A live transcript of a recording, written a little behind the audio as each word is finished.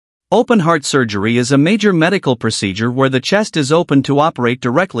Open heart surgery is a major medical procedure where the chest is opened to operate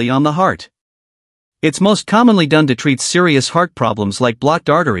directly on the heart. It's most commonly done to treat serious heart problems like blocked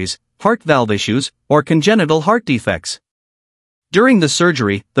arteries, heart valve issues, or congenital heart defects. During the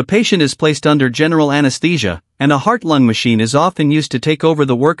surgery, the patient is placed under general anesthesia, and a heart-lung machine is often used to take over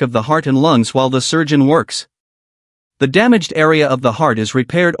the work of the heart and lungs while the surgeon works. The damaged area of the heart is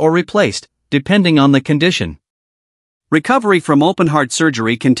repaired or replaced, depending on the condition. Recovery from open heart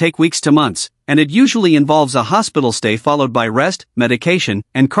surgery can take weeks to months, and it usually involves a hospital stay followed by rest, medication,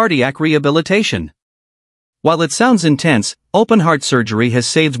 and cardiac rehabilitation. While it sounds intense, open heart surgery has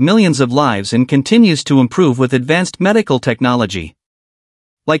saved millions of lives and continues to improve with advanced medical technology.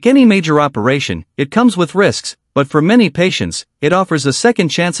 Like any major operation, it comes with risks, but for many patients, it offers a second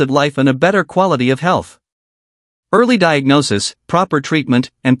chance at life and a better quality of health. Early diagnosis, proper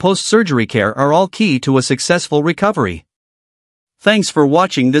treatment, and post-surgery care are all key to a successful recovery. Thanks for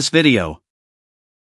watching this video.